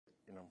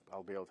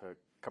I'll be able to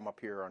come up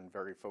here on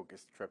very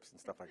focused trips and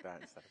stuff like that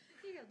instead of.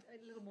 You got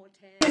a little more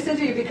tan. This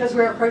interview because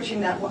we're approaching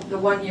the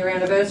 1 year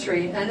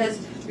anniversary, and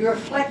as you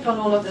reflect on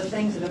all of the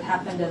things that have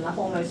happened in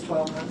almost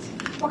 12 months,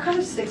 what kind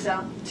of sticks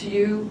out to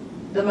you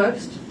the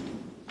most?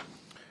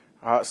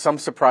 Some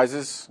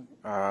surprises,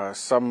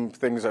 some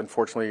things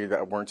unfortunately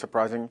that weren't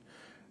surprising.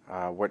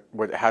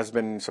 What has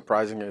been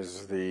surprising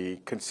is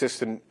the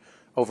consistent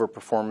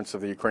overperformance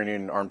of the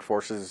Ukrainian armed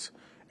forces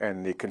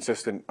and the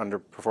consistent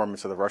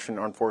underperformance of the Russian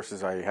armed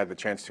forces. I had the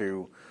chance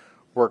to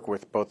work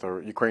with both the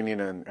Ukrainian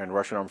and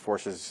Russian armed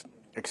forces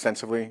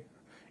extensively,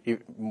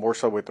 more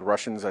so with the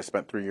Russians. I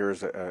spent 3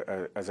 years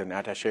as an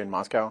attaché in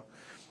Moscow.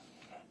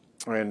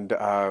 And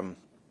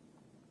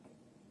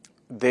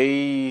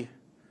they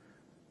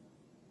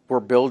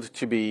were billed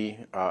to be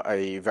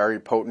a very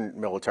potent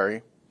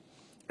military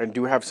and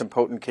do have some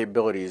potent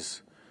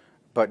capabilities,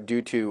 but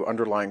due to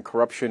underlying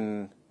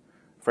corruption,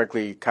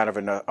 frankly, kind of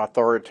an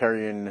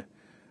authoritarian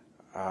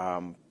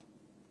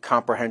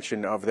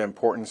comprehension of the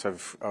importance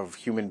of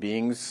human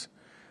beings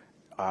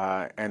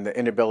and the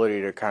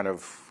inability to kind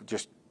of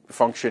just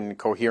function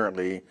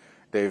coherently,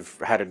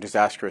 they've had a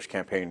disastrous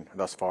campaign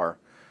thus far.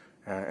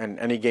 And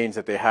any gains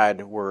that they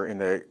had were in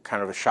the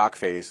kind of a shock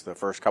phase, the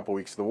first couple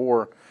weeks of the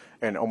war,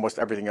 and almost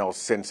everything else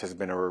since has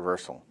been a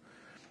reversal.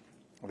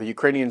 The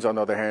Ukrainians, on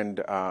the other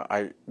hand,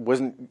 I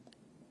wasn't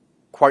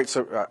quite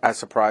as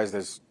surprised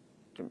as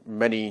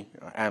many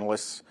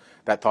analysts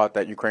that thought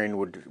that Ukraine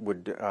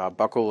would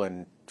buckle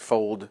and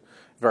fold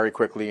very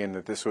quickly and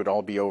that this would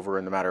all be over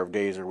in the matter of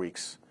days or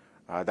weeks.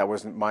 That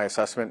wasn't my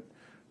assessment.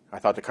 I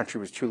thought the country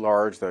was too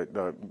large,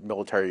 the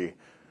military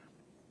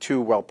too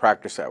well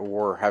practiced at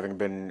war, having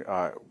been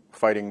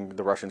fighting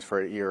the Russians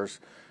for 8 years.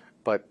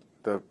 But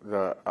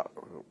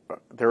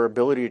their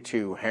ability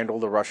to handle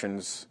the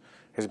Russians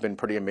has been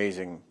pretty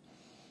amazing.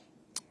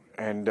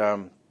 And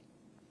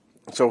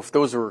so if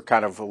those were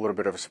kind of a little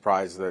bit of a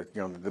surprise, the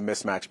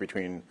mismatch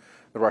between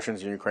the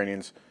Russians and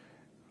Ukrainians.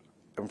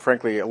 I'm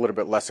frankly a little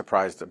bit less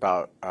surprised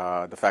about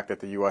the fact that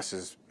the U.S.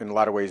 has, in a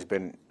lot of ways,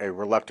 been a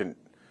reluctant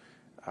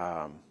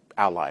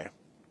ally.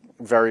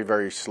 Very,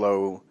 very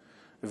slow,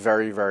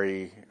 very,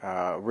 very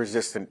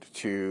resistant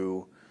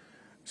to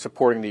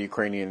supporting the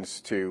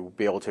Ukrainians to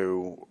be able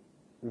to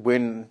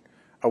win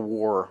a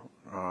war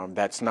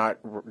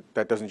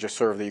that doesn't just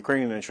serve the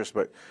Ukrainian interests,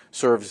 but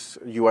serves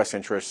U.S.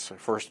 interests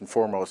first and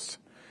foremost.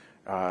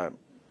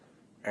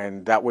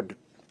 And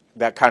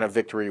that kind of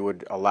victory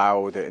would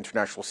allow the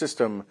international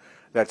system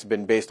that's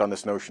been based on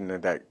this notion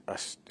that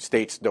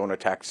states don't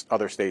attack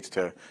other states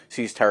to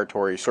seize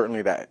territory.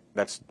 Certainly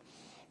that's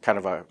kind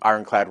of an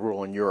ironclad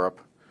rule in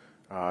Europe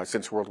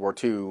since World War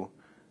II.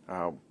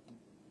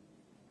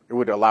 It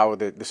would allow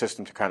the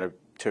system to kind of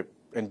to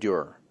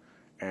endure.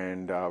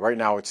 And right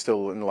now it's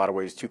still in a lot of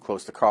ways too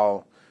close to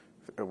call,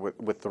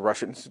 with the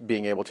Russians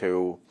being able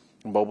to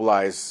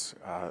mobilize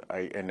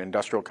an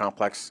industrial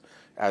complex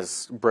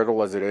as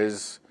brittle as it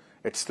is.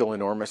 It's still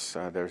enormous.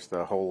 There's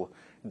the whole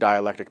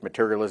dialectic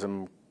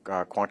materialism.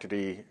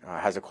 Quantity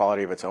has a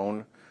quality of its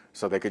own,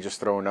 so they could just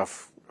throw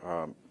enough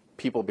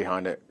people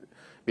behind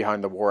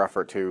the war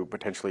effort to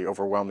potentially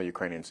overwhelm the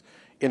Ukrainians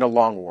in a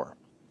long war.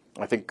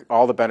 I think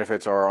all the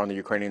benefits are on the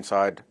Ukrainian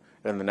side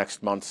in the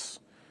next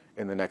months,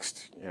 in the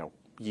next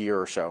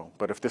year or so.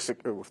 But if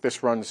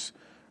this runs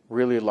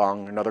really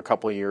long, another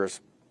couple of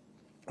years,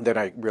 then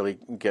I really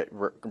get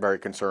very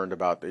concerned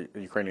about the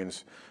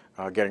Ukrainians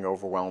getting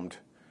overwhelmed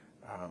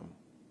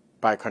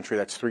by a country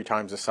that's 3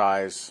 times the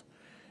size,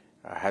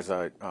 has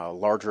a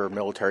larger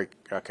military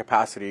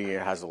capacity,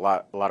 and has a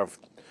lot of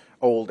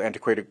old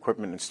antiquated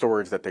equipment and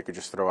storage that they could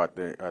just throw at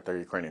the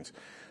Ukrainians.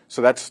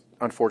 So that's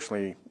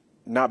unfortunately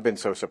not been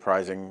so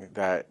surprising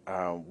that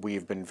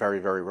we've been very,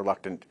 very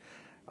reluctant.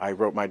 I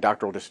wrote my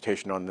doctoral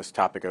dissertation on this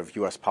topic of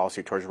U.S.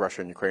 policy towards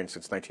Russia and Ukraine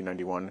since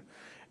 1991,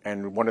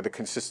 and one of the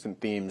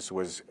consistent themes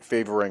was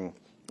favoring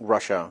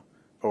Russia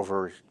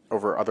over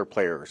other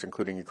players,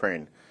 including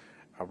Ukraine.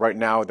 Right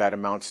now, that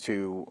amounts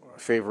to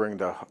favoring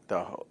the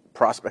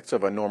prospects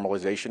of a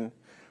normalization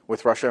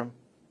with Russia.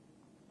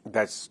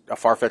 That's a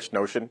far-fetched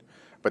notion,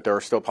 but there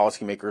are still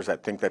policymakers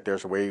that think that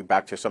there's a way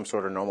back to some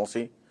sort of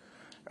normalcy,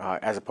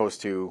 as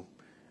opposed to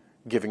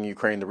giving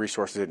Ukraine the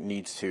resources it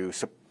needs to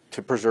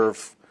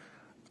preserve,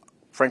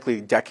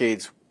 frankly,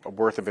 decades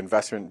worth of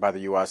investment by the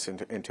U.S.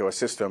 into a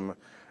system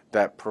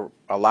that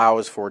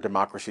allows for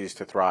democracies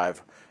to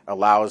thrive,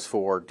 allows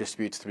for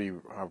disputes to be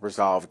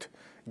resolved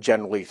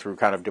generally through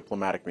kind of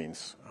diplomatic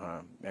means.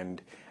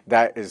 And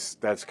that's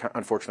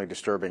unfortunately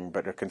disturbing,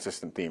 but a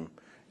consistent theme.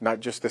 Not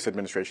just this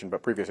administration,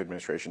 but previous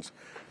administrations.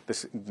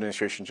 This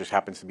administration just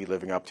happens to be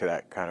living up to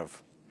that kind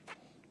of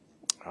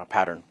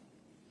pattern.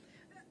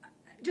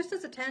 Just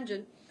as a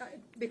tangent,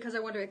 because I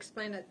want to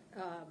explain it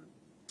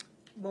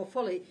more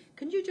fully,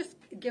 can you just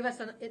give us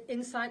an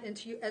insight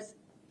into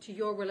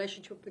your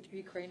relationship with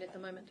Ukraine at the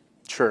moment?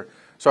 Sure.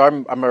 So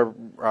I'm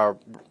a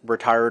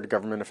retired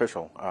government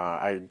official.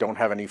 I don't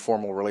have any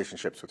formal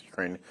relationships with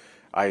Ukraine.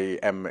 I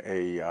am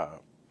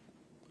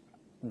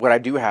what I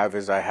do have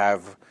is I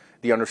have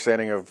the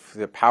understanding of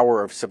the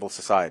power of civil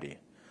society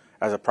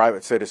as a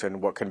private citizen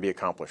what can be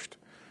accomplished.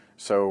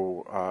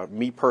 So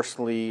me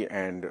personally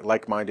and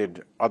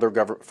like-minded other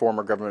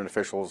former government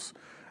officials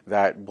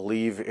that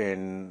believe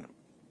in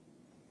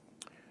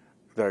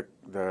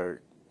the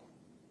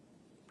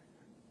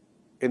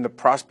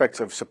prospects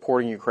of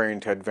supporting Ukraine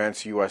to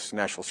advance U.S.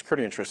 national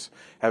security interests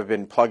have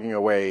been plugging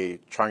away,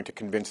 trying to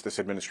convince this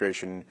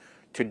administration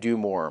to do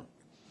more.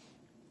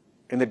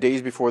 In the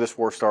days before this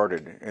war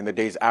started, in the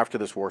days after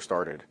this war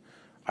started,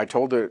 I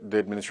told the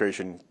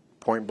administration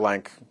point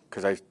blank,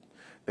 because I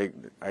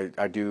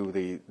do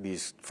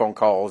these phone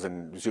calls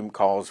and Zoom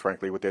calls,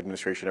 frankly, with the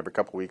administration every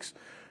couple of weeks,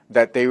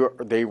 that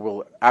they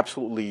will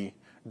absolutely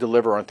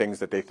deliver on things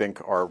that they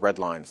think are red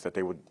lines that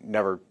they would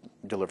never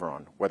deliver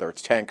on, whether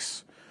it's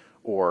tanks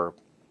or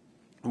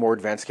more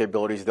advanced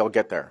capabilities. They'll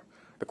get there.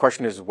 The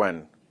question is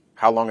when,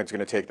 how long it's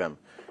going to take them.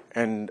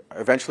 And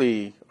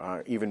eventually,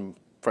 even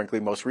frankly,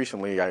 most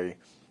recently, I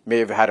may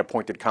have had a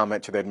pointed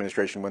comment to the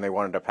administration when they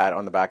wanted a pat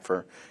on the back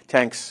for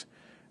tanks.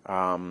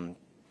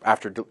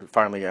 After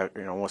finally,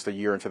 almost a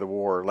year into the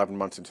war, 11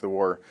 months into the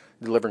war,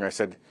 delivering, I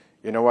said,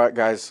 you know what,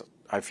 guys,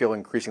 I feel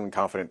increasingly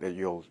confident that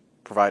you'll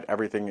provide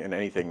everything and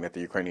anything that the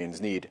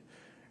Ukrainians need.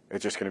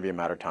 It's just going to be a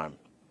matter of time.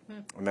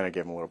 And then I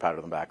gave them a little pat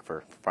on the back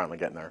for finally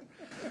getting there.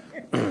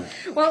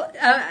 Well,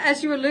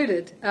 as you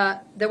alluded,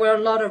 there were a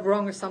lot of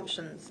wrong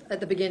assumptions at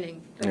the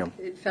beginning,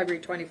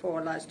 February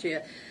 24 last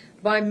year,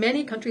 by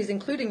many countries,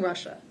 including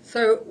Russia.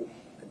 So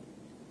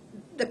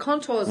the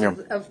contours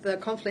of the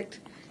conflict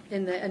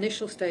in the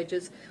initial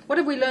stages, what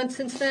have we learned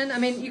since then? I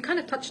mean, you kind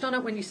of touched on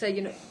it when you say,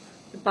 the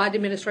Biden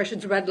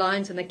administration's red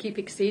lines and they keep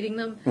exceeding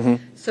them.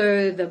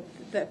 So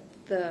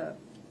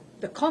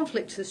the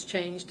conflict has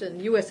changed and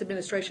the U.S.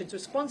 administration's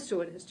response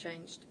to it has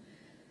changed.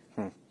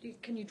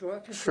 Can you draw a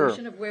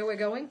conclusion of where we're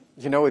going?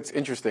 It's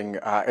interesting.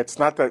 It's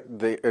not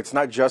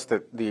just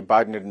that the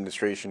Biden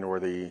administration or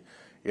the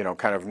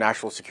kind of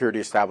national security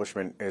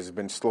establishment has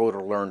been slow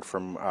to learn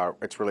from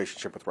its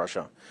relationship with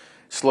Russia.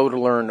 Slow to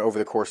learn over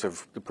the course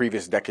of the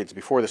previous decades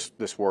before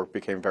this war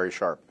became very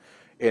sharp,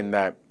 in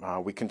that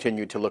we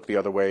continued to look the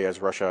other way as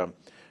Russia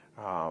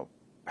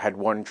had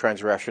one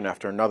transgression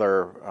after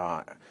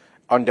another,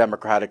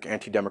 undemocratic,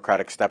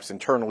 anti-democratic steps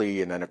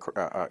internally, and then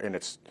in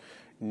its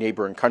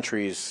neighboring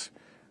countries,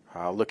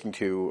 looking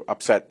to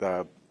upset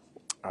the,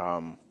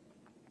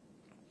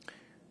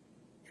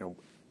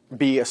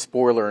 be a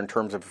spoiler in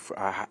terms of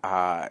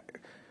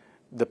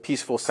the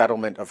peaceful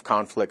settlement of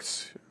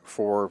conflicts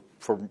for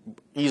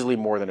easily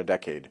more than a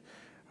decade,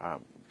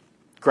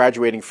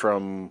 graduating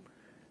from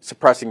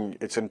suppressing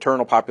its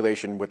internal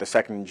population with the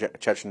Second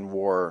Chechen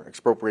War,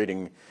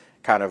 expropriating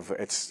kind of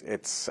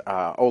its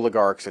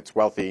oligarchs, its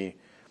wealthy,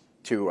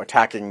 to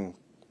attacking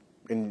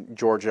in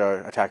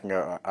Georgia, attacking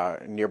a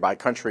nearby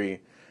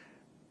country,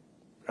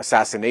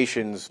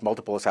 assassinations,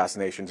 multiple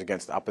assassinations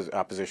against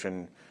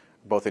opposition,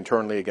 both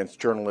internally against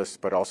journalists,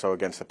 but also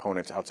against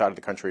opponents outside of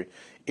the country,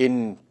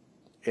 in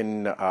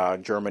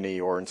Germany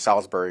or in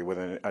Salisbury with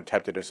an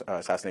attempted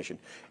assassination,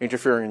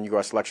 interfering in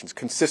U.S. elections.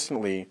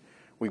 Consistently,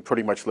 we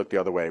pretty much look the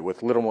other way,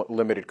 with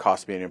limited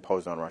costs being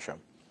imposed on Russia.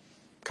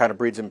 Kind of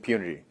breeds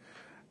impunity.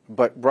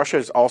 But Russia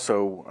has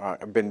also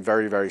been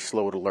very, very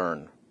slow to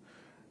learn.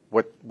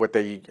 What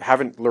they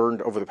haven't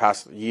learned over the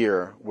past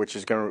year, which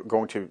is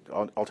going to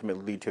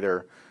ultimately lead to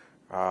their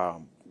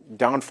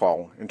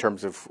downfall in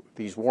terms of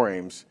these war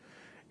aims,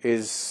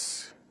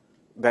 is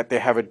that they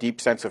have a deep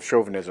sense of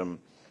chauvinism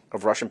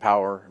of Russian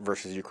power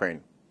versus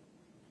Ukraine.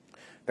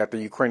 That the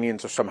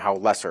Ukrainians are somehow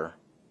lesser.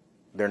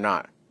 They're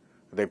not.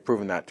 They've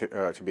proven that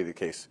to be the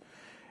case.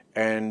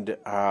 And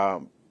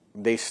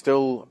they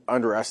still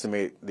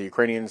underestimate the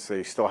Ukrainians.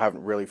 They still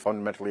haven't really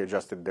fundamentally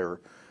adjusted their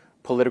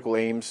political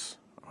aims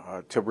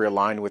to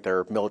realign with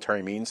their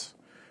military means.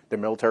 Their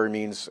military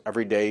means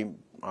every day,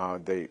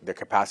 the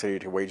capacity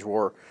to wage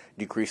war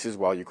decreases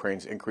while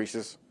Ukraine's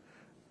increases.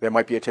 There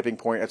might be a tipping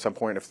point at some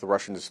point if the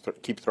Russians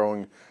keep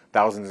throwing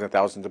thousands and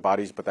thousands of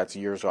bodies, but that's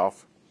years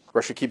off.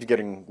 Russia keeps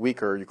getting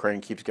weaker,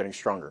 Ukraine keeps getting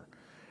stronger.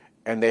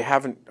 And they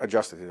haven't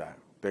adjusted to that.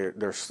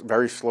 They're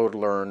very slow to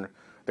learn.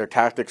 Their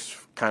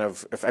tactics kind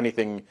of, if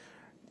anything,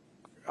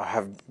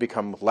 have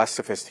become less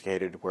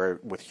sophisticated, where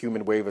with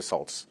human wave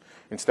assaults,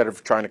 instead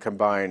of trying to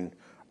combine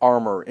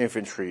armor,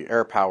 infantry,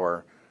 air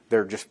power,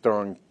 they're just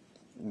throwing,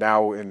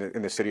 now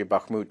in the city of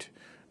Bakhmut,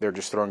 they're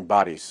just throwing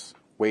bodies,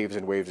 waves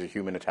and waves of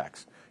human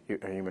attacks,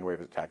 human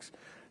wave attacks.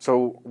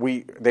 So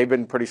they've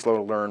been pretty slow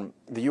to learn.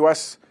 The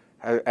U.S.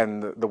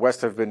 and the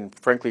West have been,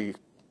 frankly,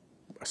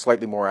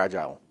 slightly more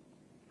agile.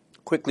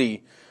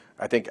 Quickly,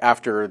 I think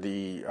after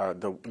the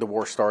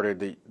war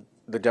started,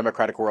 the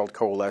democratic world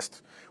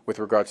coalesced with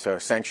regards to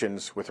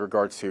sanctions, with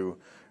regards to,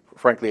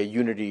 frankly, a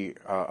unity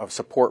of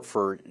support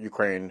for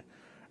Ukraine,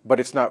 but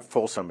it's not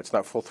fulsome. It's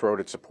not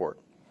full-throated support.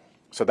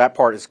 So that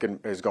part is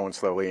going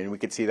slowly, and we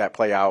can see that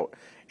play out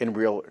in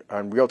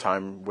real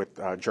time with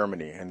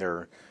Germany and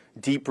their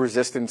deep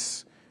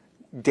resistance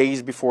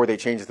days before they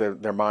changed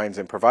their minds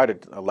and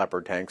provided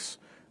Leopard tanks.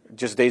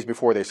 Just days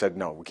before they said,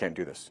 no, we can't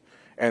do this.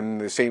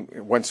 And the same,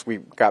 once we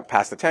got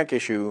past the tank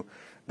issue,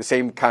 the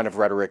same kind of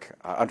rhetoric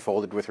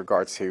unfolded with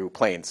regards to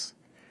planes.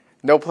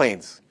 No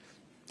planes.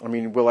 I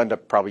mean, we'll end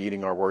up probably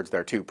eating our words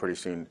there too pretty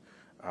soon,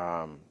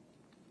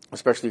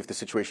 especially if the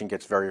situation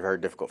gets very, very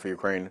difficult for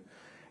Ukraine.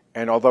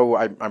 And although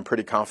I'm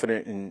pretty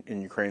confident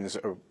in Ukraine's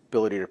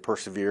ability to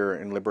persevere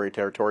and liberate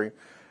territory,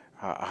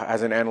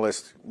 as an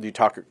analyst, you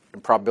talk in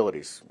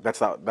probabilities. That's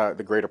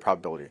the greater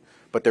probability.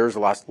 But there is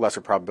a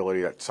lesser probability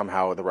that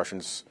somehow the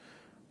Russians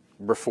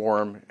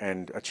reform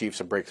and achieve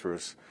some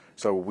breakthroughs.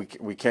 So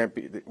we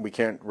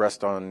can't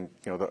rest on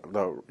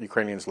the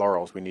Ukrainians'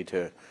 laurels. We need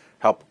to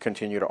help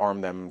continue to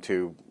arm them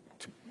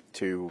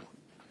to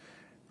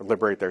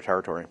liberate their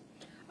territory.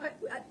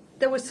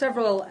 There were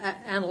several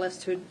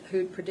analysts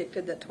who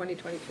predicted that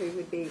 2023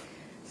 would be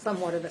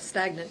somewhat of a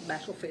stagnant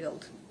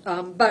battlefield.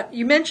 But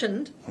you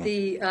mentioned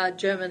the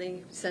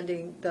Germany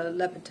sending the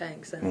Leopard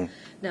tanks and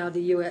now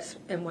the US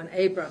M1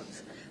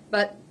 Abrams.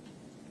 But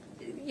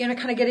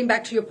kind of getting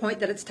back to your point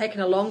that it's taken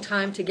a long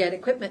time to get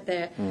equipment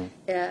there.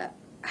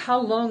 How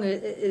long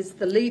is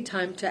the lead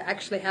time to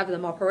actually have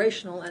them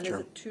operational, and is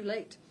it too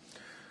late?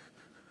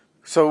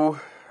 So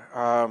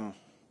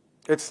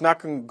it's not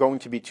going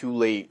to be too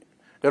late.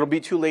 It'll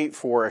be too late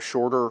for a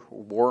shorter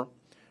war.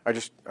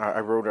 I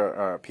wrote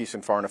a piece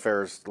in Foreign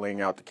Affairs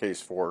laying out the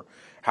case for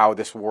how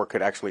this war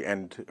could actually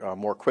end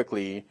more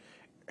quickly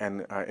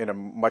and in a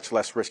much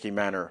less risky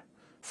manner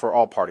for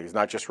all parties,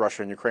 not just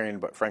Russia and Ukraine,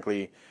 but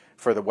frankly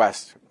for the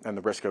West, and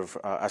the risk of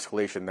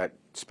escalation that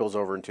spills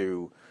over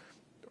into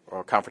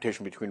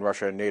confrontation between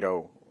Russia and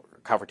NATO, a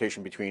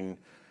confrontation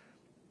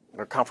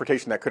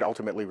that could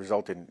ultimately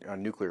result in a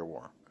nuclear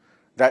war.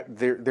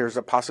 There's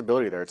a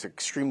possibility there. It's an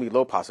extremely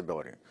low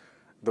possibility.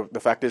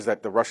 The fact is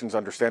that the Russians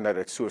understand that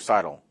it's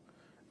suicidal,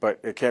 but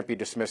it can't be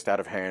dismissed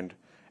out of hand.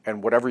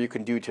 And whatever you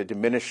can do to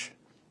diminish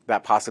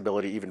that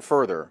possibility even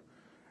further,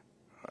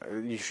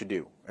 you should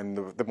do. And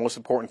the most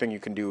important thing you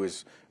can do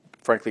is,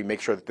 frankly, make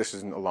sure that this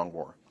isn't a long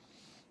war.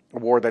 A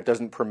war that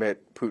doesn't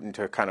permit Putin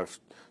to kind of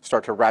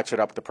start to ratchet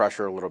up the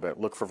pressure a little bit,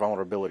 look for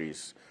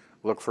vulnerabilities,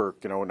 look for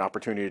an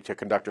opportunity to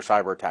conduct a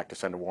cyber attack to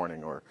send a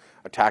warning or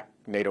attack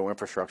NATO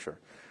infrastructure.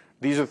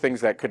 These are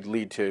things that could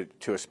lead to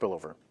a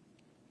spillover.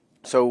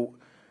 So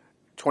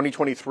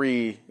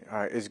 2023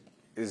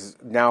 is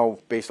now,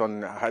 based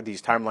on how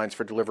these timelines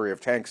for delivery of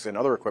tanks and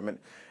other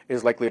equipment,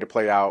 is likely to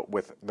play out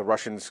with the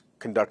Russians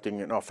conducting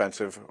an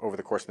offensive over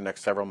the course of the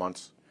next several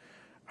months,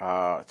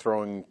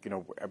 throwing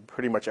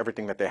pretty much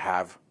everything that they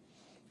have.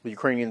 The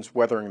Ukrainians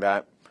weathering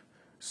that,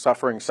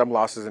 suffering some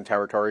losses in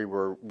territory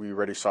where we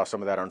already saw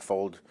some of that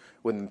unfold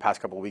within the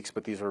past couple of weeks,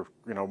 but these are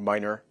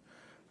minor.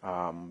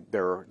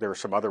 There are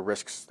some other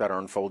risks that are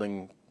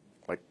unfolding,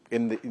 like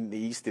in the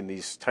east, in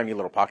these tiny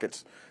little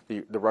pockets.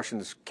 The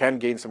Russians can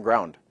gain some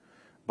ground,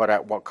 but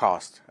at what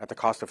cost? At the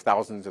cost of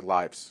thousands of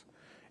lives.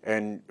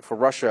 And for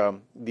Russia,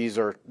 these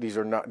are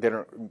not. They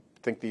don't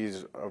think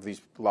of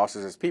these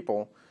losses as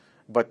people,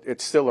 but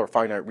it's still a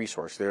finite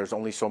resource. There's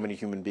only so many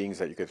human beings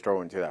that you could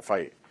throw into that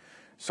fight.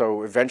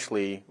 So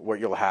eventually, what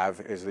you'll have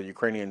is the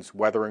Ukrainians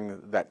weathering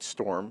that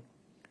storm,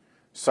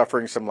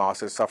 suffering some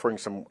losses,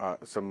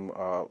 some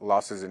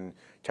losses in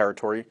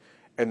territory,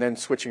 and then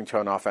switching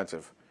to an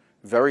offensive.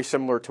 Very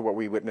similar to what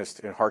we witnessed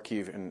in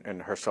Kharkiv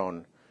and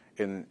Kherson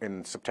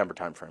in September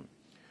timeframe.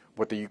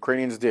 What the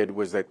Ukrainians did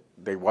was that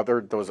they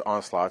weathered those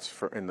onslaughts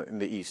in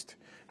the east.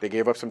 They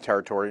gave up some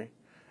territory,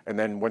 and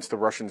then once the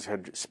Russians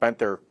had spent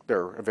their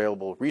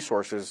available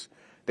resources,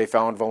 they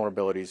found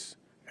vulnerabilities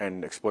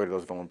and exploited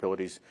those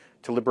vulnerabilities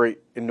to liberate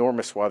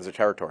enormous swaths of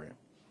territory.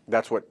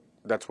 That's what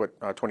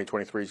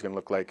 2023 is going to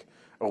look like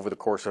over the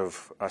course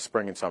of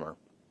spring and summer.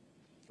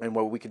 And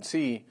what we can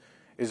see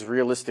is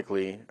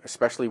realistically,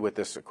 especially with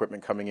this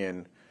equipment coming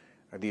in,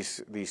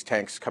 these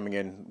tanks coming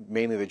in,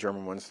 mainly the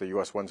German ones, the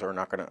U.S. ones are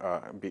not going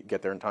to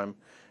get there in time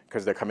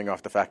because they're coming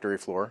off the factory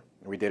floor.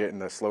 We did it in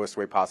the slowest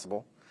way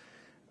possible.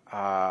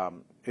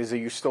 Is that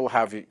you still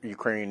have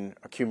Ukraine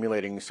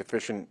accumulating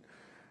sufficient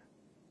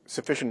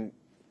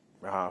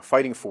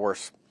fighting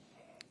force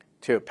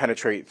to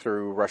penetrate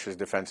through Russia's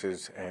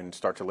defenses and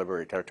start to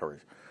liberate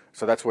territories.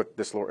 So that's what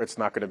it's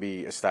not going to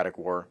be a static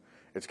war.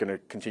 It's going to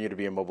continue to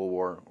be a mobile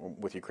war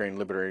with Ukraine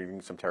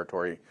liberating some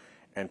territory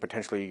and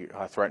potentially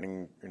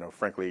threatening,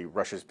 frankly,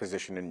 Russia's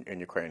position in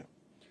Ukraine.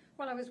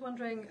 Well, I was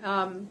wondering,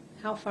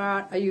 how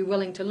far are you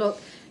willing to look?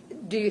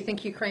 Do you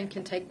think Ukraine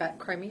can take back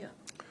Crimea?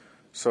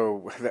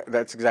 So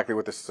that's exactly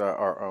what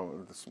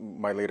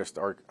my latest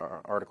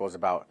article is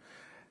about.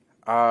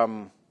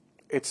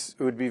 It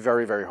would be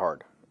very, very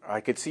hard. I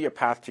could see a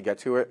path to get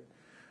to it.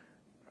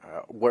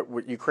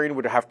 What Ukraine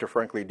would have to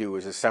frankly do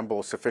is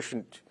assemble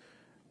sufficient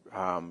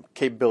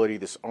capability,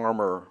 this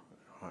armor,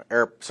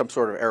 some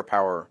sort of air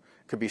power.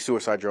 It could be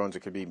suicide drones, it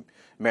could be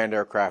manned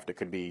aircraft, it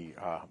could be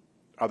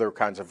other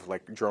kinds of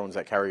drones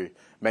that carry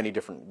many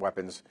different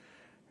weapons,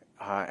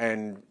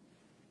 and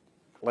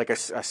like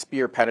a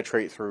spear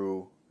penetrate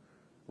through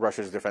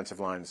Russia's defensive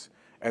lines,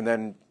 and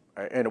then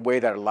in a way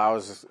that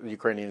allows the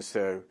Ukrainians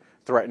to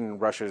threaten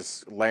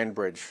Russia's land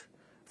bridge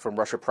from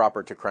Russia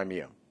proper to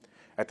Crimea.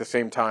 At the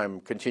same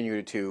time,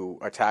 continue to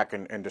attack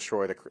and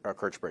destroy the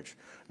Kerch Bridge.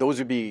 Those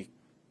would be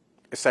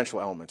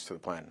essential elements to the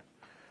plan.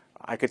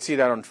 I could see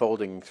that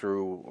unfolding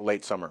through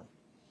late summer.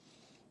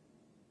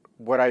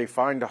 What I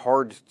find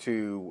hard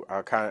to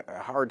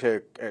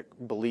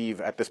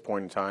believe at this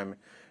point in time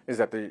is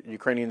that the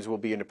Ukrainians will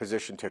be in a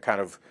position to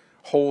kind of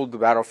hold the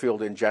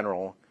battlefield in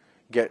general,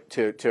 get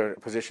to a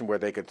position where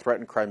they could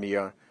threaten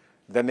Crimea.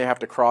 Then they have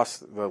to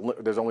cross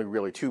there's only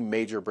really two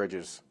major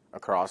bridges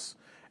across,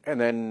 and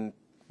then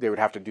they would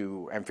have to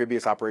do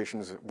amphibious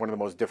operations, one of the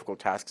most difficult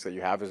tasks that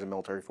you have as a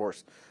military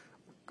force,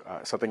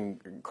 something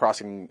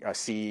crossing a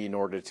sea in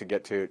order to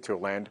get to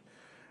land,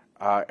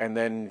 and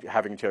then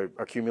having to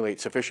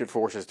accumulate sufficient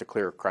forces to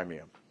clear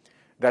Crimea.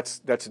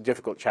 That's a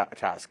difficult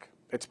task.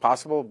 It's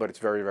possible, but it's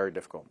very, very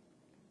difficult.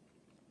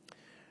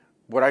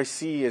 What I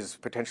see as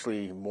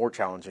potentially more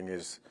challenging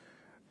is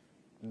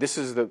this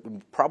is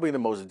probably the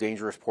most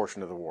dangerous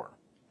portion of the war.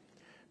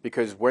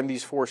 Because when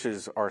these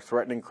forces are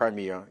threatening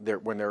Crimea,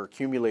 when they're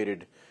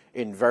accumulated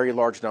in very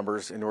large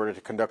numbers in order to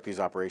conduct these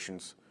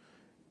operations,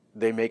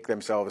 they make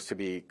themselves to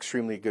be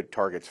extremely good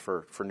targets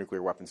for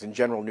nuclear weapons. In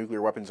general,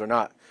 nuclear weapons are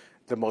not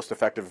the most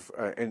effective.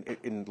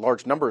 In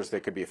large numbers, they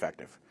could be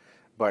effective.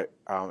 But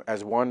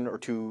as one or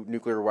two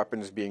nuclear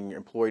weapons being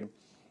employed,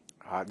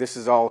 this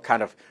is all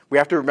kind of, we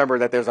have to remember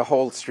that there's a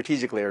whole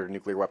strategic layer to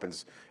nuclear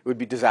weapons. It would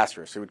be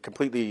disastrous. It would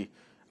completely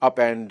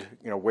upend,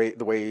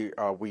 the way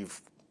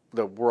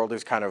the world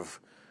is kind of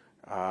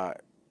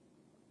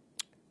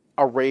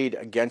arrayed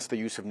against the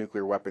use of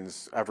nuclear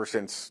weapons ever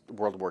since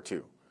World War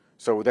II.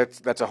 So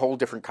that's a whole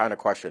different kind of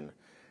question.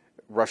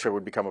 Russia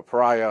would become a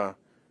pariah.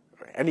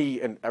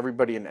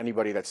 Everybody and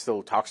anybody that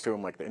still talks to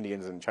them, like the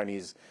Indians and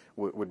Chinese,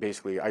 would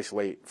basically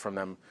isolate from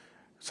them.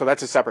 So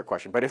that's a separate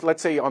question. But if,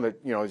 let's say, on the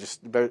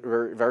just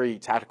very, very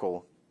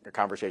tactical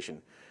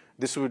conversation,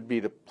 this would be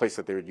the place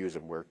that they would use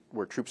them,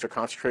 where troops are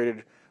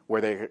concentrated,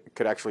 where they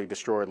could actually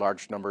destroy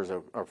large numbers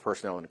of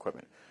personnel and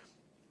equipment.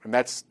 And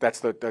that's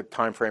the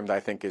time frame that I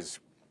think is,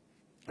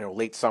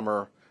 late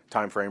summer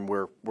time frame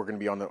where we're going to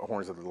be on the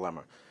horns of the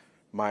dilemma.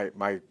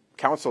 My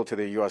counsel to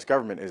the U.S.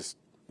 government is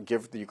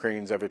give the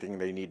Ukrainians everything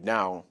they need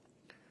now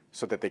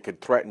so that they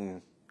could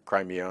threaten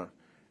Crimea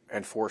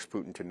and force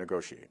Putin to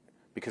negotiate.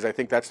 Because I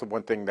think that's the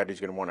one thing that he's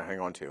going to want to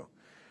hang on to.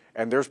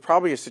 And there's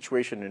probably a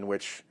situation in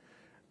which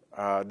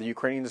the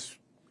Ukrainians,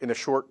 in the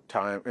short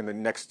time, in the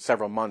next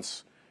several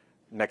months,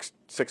 next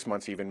 6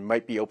 months even,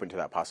 might be open to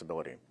that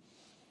possibility.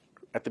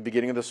 At the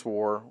beginning of this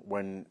war,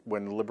 when the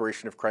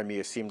liberation of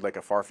Crimea seemed like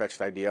a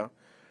far-fetched idea,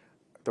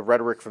 the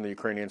rhetoric from the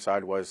Ukrainian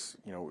side was,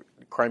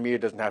 Crimea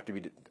doesn't have to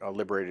be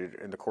liberated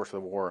in the course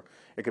of the war.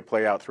 It could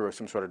play out through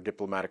some sort of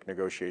diplomatic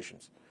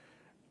negotiations.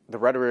 The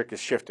rhetoric is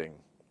shifting,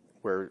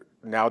 where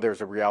now there's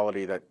a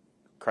reality that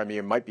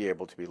Crimea might be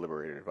able to be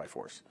liberated by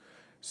force.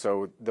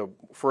 So the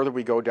further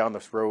we go down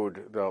this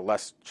road, the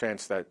less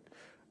chance that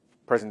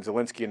President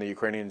Zelensky and the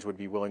Ukrainians would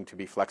be willing to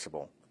be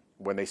flexible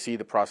when they see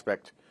the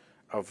prospect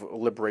of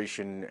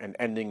liberation and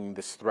ending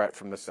this threat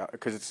from the south.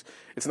 Because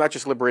it's not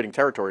just liberating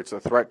territory, it's a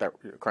threat that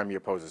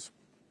Crimea poses.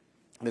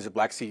 There's a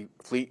Black Sea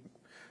fleet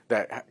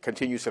that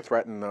continues to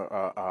threaten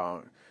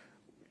the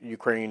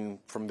Ukraine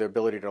from the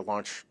ability to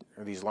launch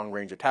these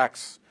long-range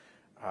attacks.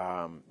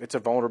 It's a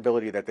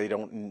vulnerability that they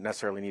don't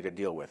necessarily need to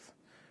deal with.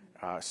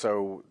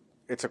 So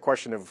it's a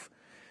question of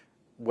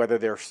whether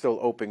they're still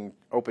open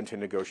to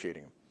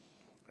negotiating.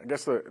 I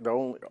guess the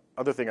only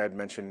other thing I'd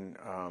mention,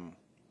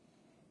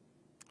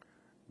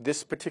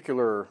 this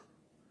particular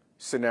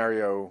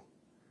scenario,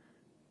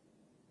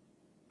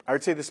 I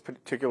would say this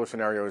particular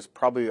scenario is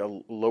probably a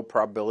low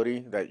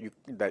probability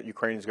that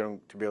Ukraine is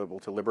going to be able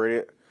to liberate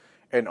it.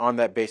 And on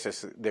that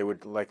basis, they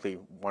would likely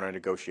want to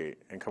negotiate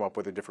and come up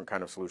with a different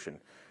kind of solution.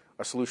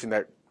 A solution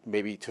that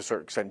maybe to a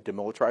certain extent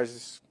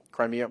demilitarizes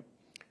Crimea,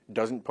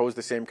 doesn't pose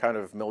the same kind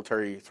of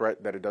military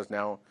threat that it does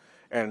now,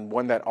 and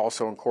one that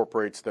also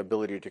incorporates the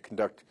ability to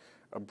conduct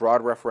a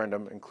broad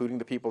referendum, including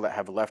the people that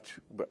have left,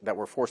 that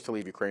were forced to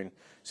leave Ukraine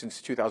since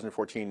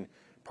 2014,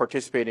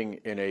 participating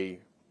in a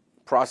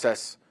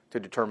process to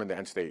determine the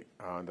end state,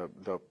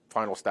 the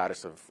final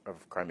status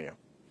of Crimea.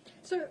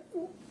 So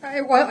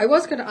I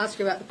was going to ask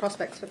you about the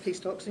prospects for peace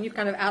talks, and you've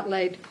kind of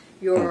outlaid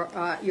your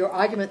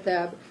argument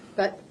there,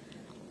 but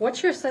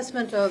what's your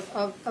assessment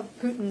of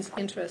Putin's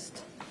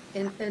interest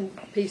in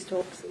peace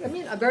talks? I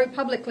mean, very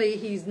publicly,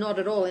 he's not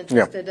at all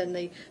interested in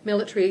the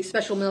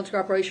special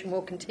military operation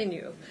will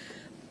continue.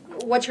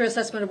 What's your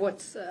assessment of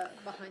what's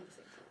behind the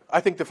scenes? I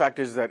think the fact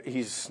is that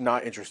he's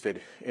not interested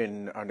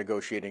in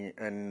negotiating,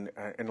 and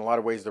in a lot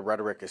of ways, the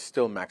rhetoric is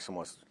still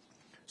maximalist.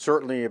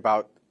 Certainly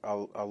about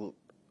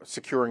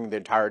securing the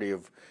entirety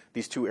of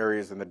these two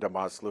areas in the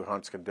Donbass,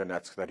 Luhansk, and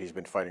Donetsk that he's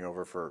been fighting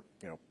over for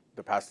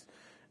the past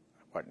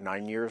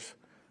 9 years,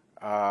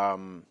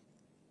 and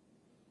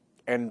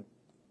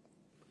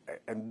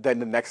then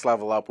the next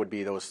level up would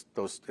be those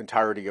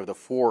entirety of the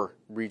four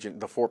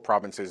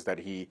provinces that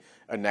he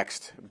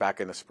annexed back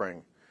in the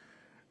spring.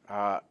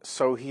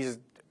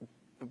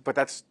 But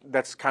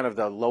that's kind of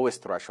the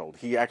lowest threshold.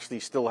 He actually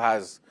still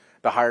has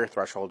the higher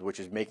threshold, which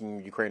is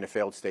making Ukraine a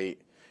failed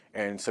state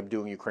and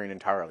subduing Ukraine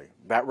entirely.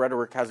 That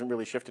rhetoric hasn't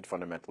really shifted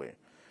fundamentally.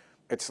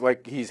 It's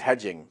like he's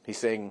hedging. He's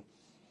saying,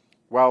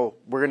 well,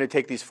 we're going to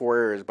take these 4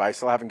 areas, but I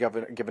still haven't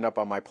given up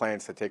on my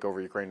plans to take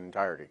over Ukraine in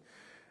entirety.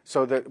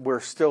 So that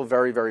we're still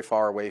very, very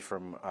far away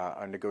from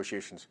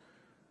negotiations.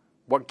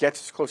 What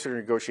gets us closer to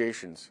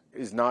negotiations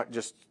is not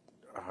just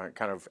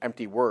kind of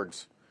empty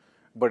words,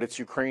 but it's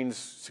Ukraine's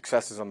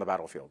successes on the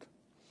battlefield.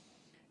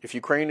 If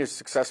Ukraine is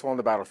successful on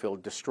the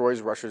battlefield,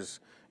 destroys Russia's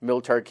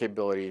military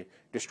capability,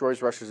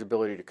 destroys Russia's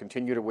ability to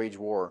continue to wage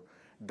war,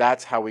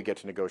 that's how we get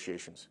to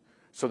negotiations.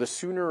 So the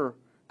sooner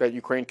that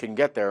Ukraine can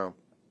get there,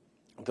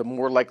 the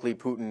more likely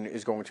Putin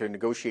is going to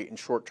negotiate in the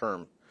short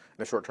term.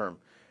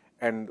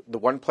 And the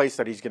one place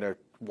that he's going to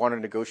want to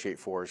negotiate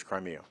for is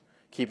Crimea,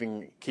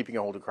 keeping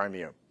a hold of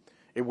Crimea.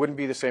 It wouldn't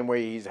be the same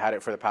way he's had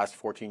it for the past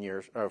 14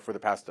 years, for the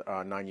past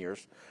 9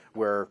 years,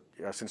 where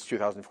since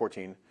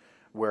 2014,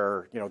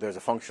 where there's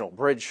a functional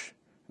bridge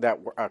that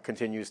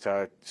continues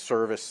to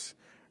service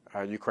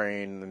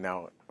Ukraine, and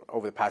now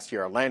over the past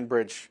year a land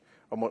bridge,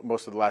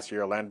 most of the last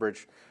year a land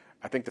bridge.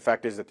 I think the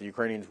fact is that the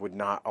Ukrainians would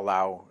not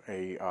allow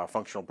a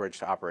functional bridge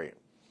to operate.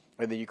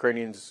 And the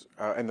Ukrainians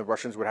and the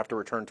Russians would have to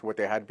return to what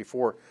they had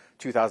before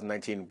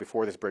 2019,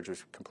 before this bridge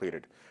was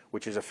completed,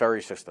 which is a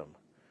ferry system.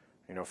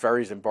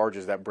 Ferries and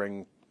barges that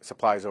bring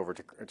supplies over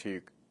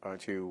to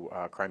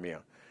Crimea.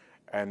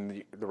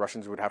 And the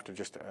Russians would have to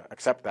just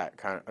accept that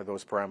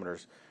those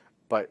parameters.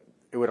 But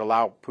it would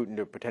allow Putin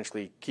to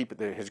potentially keep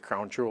his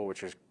crown jewel,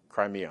 which is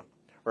Crimea,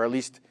 or at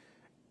least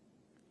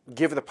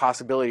give the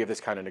possibility of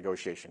this kind of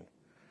negotiation.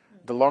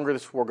 The longer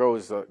this war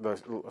goes, the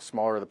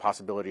smaller the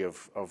possibility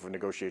of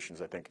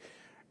negotiations, I think,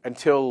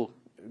 until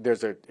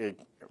there's a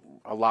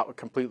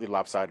completely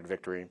lopsided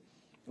victory.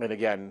 And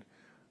again,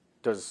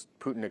 does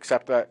Putin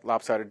accept that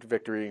lopsided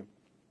victory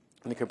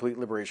and the complete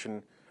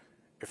liberation?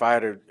 If I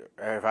had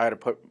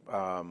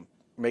to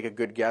make a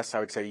good guess, I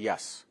would say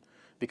yes,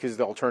 because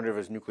the alternative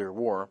is nuclear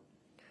war,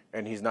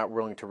 and he's not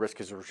willing to risk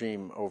his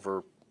regime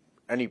over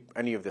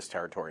any of this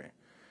territory.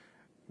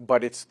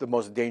 But it's the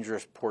most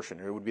dangerous portion.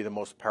 It would be the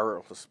most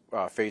perilous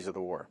phase of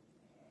the war.